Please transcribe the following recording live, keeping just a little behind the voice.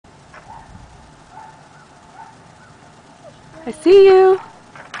I see you.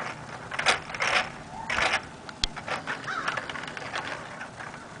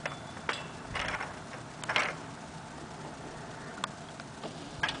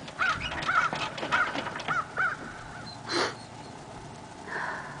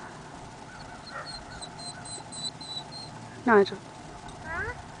 Nigel.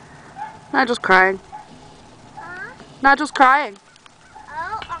 Huh? Nigel's crying. Huh? Nigel's crying.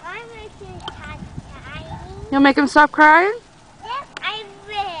 Oh, I'm making cat crying. You'll make him stop crying? Yes, I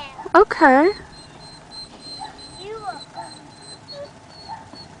will. Okay. You will.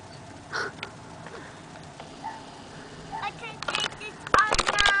 I can take this off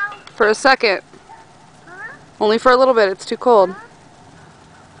now. For a second. Huh? Only for a little bit. It's too cold.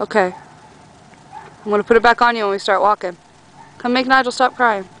 Huh? Okay. I'm going to put it back on you when we start walking. Come make Nigel stop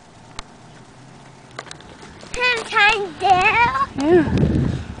crying. Sometimes there.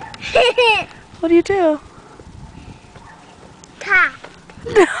 Yeah. What do you do? Cat.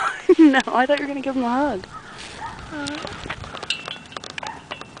 No, I thought you were going to give him a hug.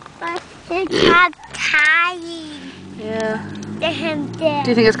 But the cat crying. Yeah. Him there. Do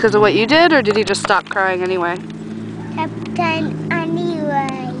you think it's because of what you did, or did he just stop crying anyway? Captain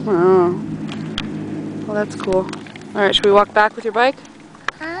anyway. Oh. Well, that's cool. Alright, should we walk back with your bike?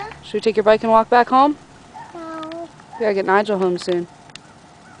 Huh? Should we take your bike and walk back home? No. We gotta get Nigel home soon.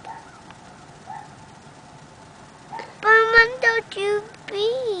 Mom, don't you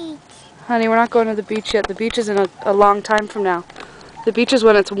beach? Honey, we're not going to the beach yet. The beach is in a long time from now. The beach is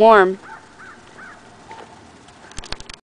when it's warm.